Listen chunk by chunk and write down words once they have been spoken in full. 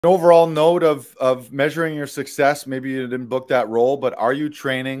overall note of measuring your success, maybe you didn't book that role, but are you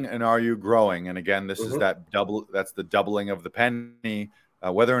training and are you growing? And again, this is that's the doubling of the penny.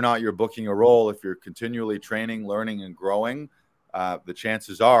 Whether or not you're booking a role, if you're continually training, learning, and growing, the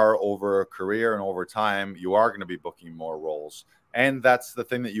chances are over a career and over time, you are going to be booking more roles. And that's the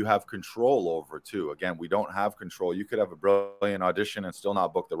thing that you have control over too. Again, we don't have control. You could have a brilliant audition and still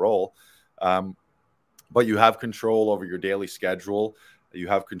not book the role. But you have control over your daily schedule. You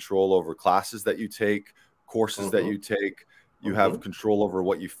have control over classes that you take, courses that you take. You have control over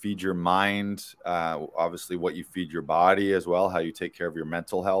what you feed your mind, obviously what you feed your body as well, how you take care of your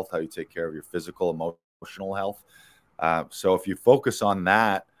mental health, how you take care of your physical, emotional health. So if you focus on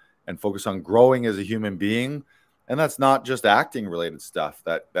that and focus on growing as a human being, and that's not just acting related stuff,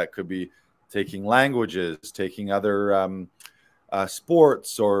 that could be taking languages, taking other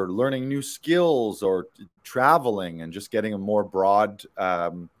sports, or learning new skills, or traveling, and just getting a more broad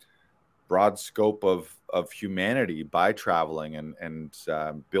scope of humanity by traveling and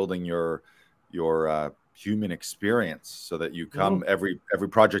building your human experience, so that you come every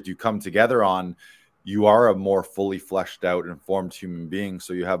project you come together on, you are a more fully fleshed out, informed human being.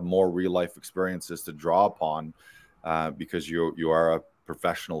 So you have more real life experiences to draw upon, because you are a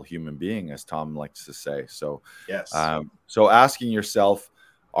professional human being, as Tom likes to say. So yes. So asking yourself,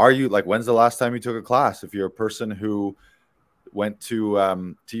 are you, like, when's the last time you took a class? If you're a person who went to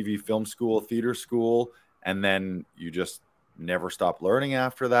TV, film school, theater school, and then you just never stopped learning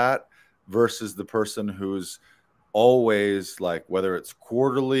after that, versus the person who's always, like, whether it's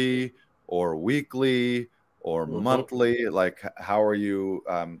quarterly or weekly or monthly, like, how are you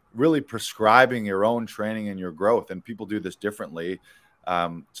really prescribing your own training and your growth? And people do this differently.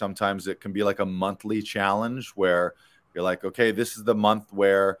 Sometimes it can be like a monthly challenge where you're like, okay, this is the month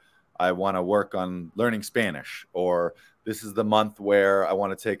where I want to work on learning Spanish, or this is the month where I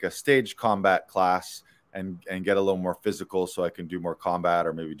want to take a stage combat class and get a little more physical so I can do more combat,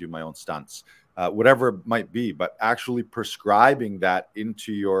 or maybe do my own stunts, whatever it might be. But actually prescribing that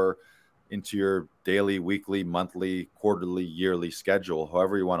into your daily, weekly, monthly, quarterly, yearly schedule,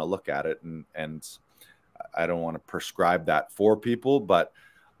 however you want to look at it. And I don't want to prescribe that for people, but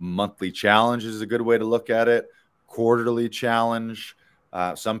monthly challenge is a good way to look at it. Quarterly challenge.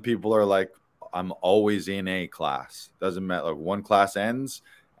 Some people are like, I'm always in a class. Doesn't matter. Like, one class ends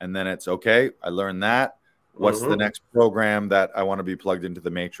and then it's okay, I learned that. What's the next program that I want to be plugged into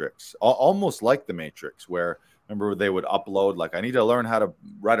the Matrix? Almost like the Matrix, where, remember, they would upload, like, I need to learn how to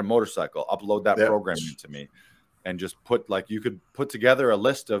ride a motorcycle, upload that program into me, and just put, like, you could put together a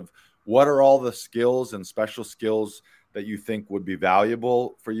list of what are all the skills and special skills that you think would be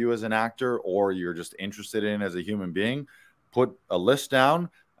valuable for you as an actor, or you're just interested in as a human being. Put a list down,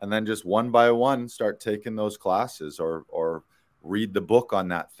 and then just one by one start taking those classes, or read the book on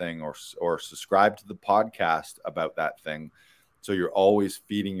that thing, or subscribe to the podcast about that thing. So you're always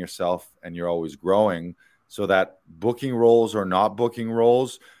feeding yourself and you're always growing, so that booking roles or not booking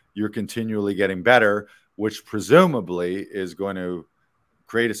roles, you're continually getting better, which presumably is going to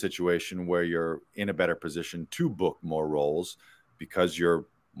create a situation where you're in a better position to book more roles, because you're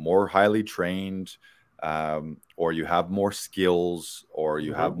more highly trained, or you have more skills, or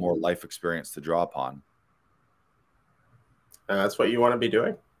you have more life experience to draw upon. And that's what you want to be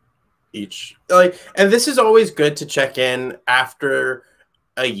doing each, like, and this is always good to check in after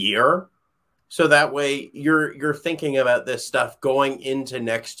a year, so that way you're thinking about this stuff going into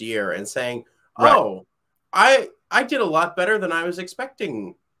next year and saying, oh, I did a lot better than I was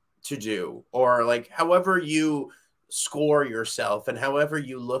expecting to do. Or, like, however you score yourself and however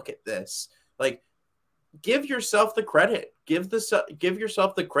you look at this, like, give yourself the credit, give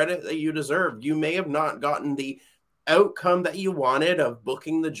yourself the credit that you deserve. You may have not gotten the outcome that you wanted of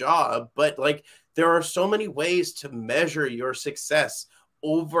booking the job, but, like, there are so many ways to measure your success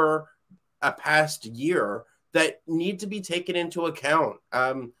over a past year that need to be taken into account.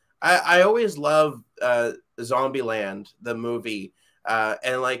 I always love Zombieland, the movie,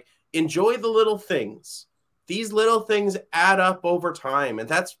 and, like, enjoy the little things. These little things add up over time, and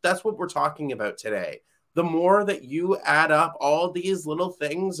that's what we're talking about today. The more that you add up all these little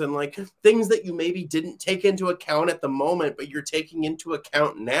things, and, like, things that you maybe didn't take into account at the moment, but you're taking into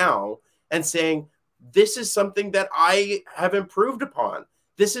account now and saying, this is something that I have improved upon.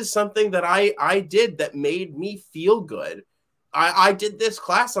 This is something that I did that made me feel good. I did this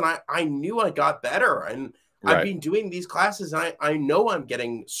class and I knew I got better, and I've been doing these classes and I know I'm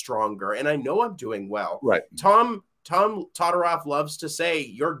getting stronger and I know I'm doing well. Tom Todorov loves to say,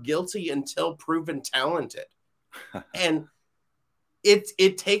 you're guilty until proven talented. And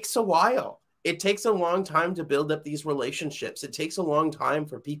it takes a while. it takes a long time to build up these relationships. It takes a long time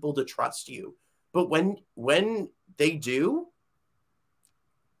for people to trust you. But when they do,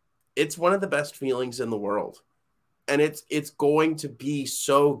 it's one of the best feelings in the world. And it's going to be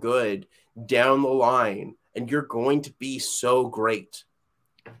so good down the line, and you're going to be so great.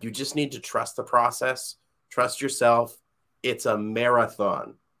 You just need to trust the process, trust yourself. It's a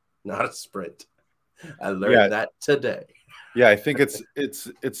marathon, not a sprint. I learned that today. Yeah, I think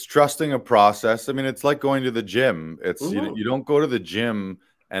it's trusting a process. I mean, it's like going to the gym. It's you don't go to the gym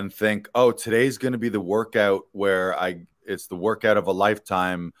and think, "Oh, today's going to be the workout where it's the workout of a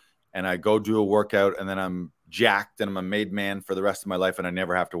lifetime," and I go do a workout and then I'm jacked and I'm a made man for the rest of my life and I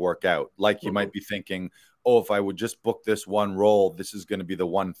never have to work out. Like you might be thinking, "Oh, if I would just book this one role, this is going to be the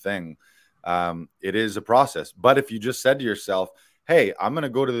one thing." It is a process. But if you just said to yourself, "Hey, I'm going to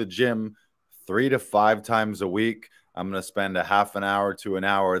go to the gym 3 to 5 times a week. I'm going to spend a half an hour to an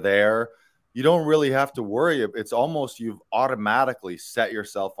hour there." You don't really have to worry. It's almost you've automatically set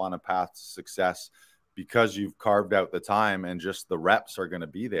yourself on a path to success because you've carved out the time and just the reps are going to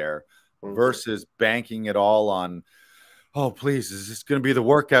be there versus banking it all on, "Oh, please, is this going to be the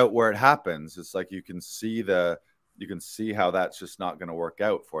workout where it happens?" It's like you can see how that's just not going to work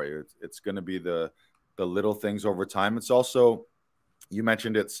out for you. It's going to be the little things over time. It's also, you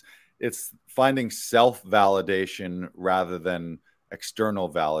mentioned it's finding self-validation rather than external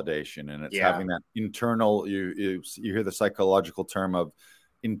validation, and it's having that internal, you hear the psychological term of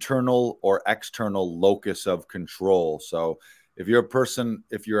internal or external locus of control. So if you're a person,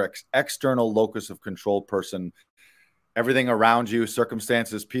 if you're external locus of control person, everything around you,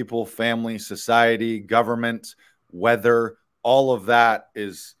 circumstances, people, family, society, government, weather, all of that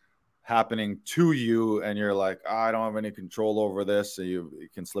is happening to you, and you're like, "Oh, I don't have any control over this." So you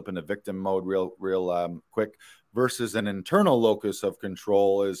can slip into victim mode real quick. Versus an internal locus of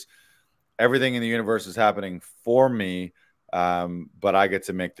control is everything in the universe is happening for me, but I get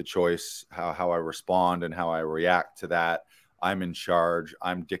to make the choice how I respond and how I react to that. I'm in charge.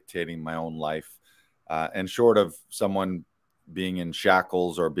 I'm dictating my own life. And short of someone being in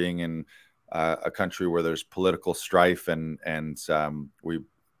shackles or being in a country where there's political strife and we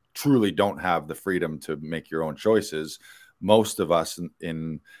truly don't have the freedom to make your own choices, most of us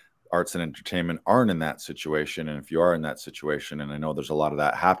in arts and entertainment aren't in that situation. And if you are in that situation, and I know there's a lot of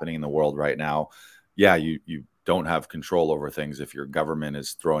that happening in the world right now, yeah, you don't have control over things if your government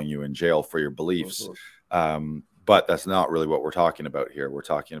is throwing you in jail for your beliefs. But that's not really what we're talking about here. We're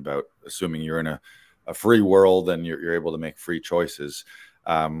talking about assuming you're in a free world and you're able to make free choices.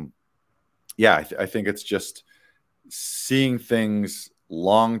 Yeah, I think it's just seeing things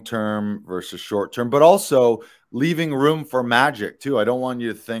long-term versus short-term, but also leaving room for magic too. I don't want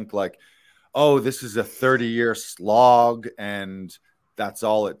you to think like, "Oh, this is a 30-year slog and that's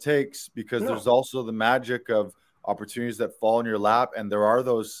all it takes," because there's also the magic of opportunities that fall in your lap. And there are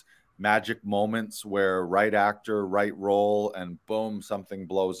those magic moments where right actor, right role, and boom, something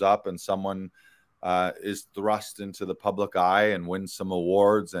blows up and someone is thrust into the public eye and wins some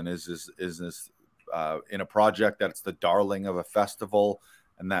awards and is in a project that's the darling of a festival,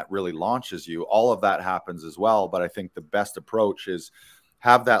 and that really launches you. All of that happens as well. But I think the best approach is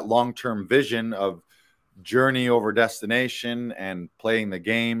have that long-term vision of journey over destination and playing the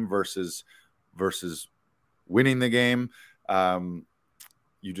game versus winning the game.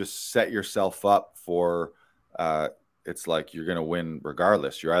 You just set yourself up for it's like you're going to win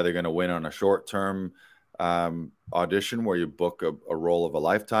regardless. You're either going to win on a short-term audition where you book a role of a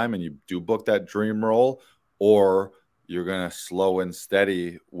lifetime and you do book that dream role, or you're going to slow and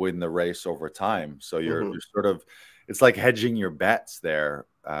steady win the race over time. So you're sort of, it's like hedging your bets there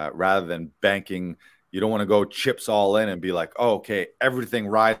rather than banking. You don't want to go chips all in and be like, "Oh, okay, everything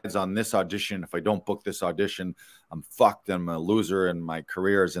rides on this audition. If I don't book this audition, I'm fucked. I'm a loser and my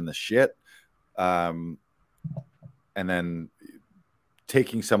career is in the shit." And then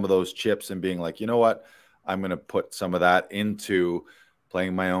taking some of those chips and being like, "You know what? I'm going to put some of that into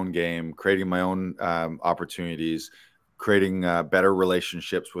playing my own game, creating my own opportunities, creating better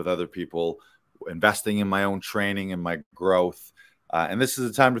relationships with other people, investing in my own training and my growth." And this is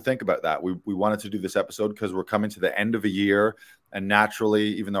the time to think about that. We wanted to do this episode because we're coming to the end of a year. And naturally,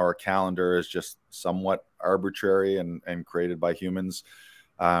 even though our calendar is just somewhat arbitrary and created by humans,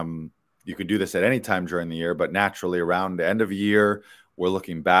 you can do this at any time during the year. But naturally, around the end of a year, we're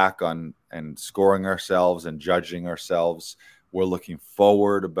looking back on and scoring ourselves and judging ourselves. We're looking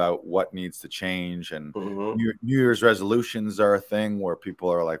forward about what needs to change. And New Year's resolutions are a thing where people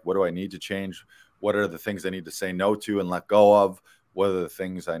are like, "What do I need to change? What are the things I need to say no to and let go of? What are the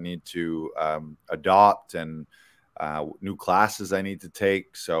things I need to adopt?" And new classes I need to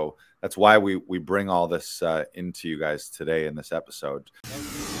take. So that's why we bring all this into you guys today in this episode.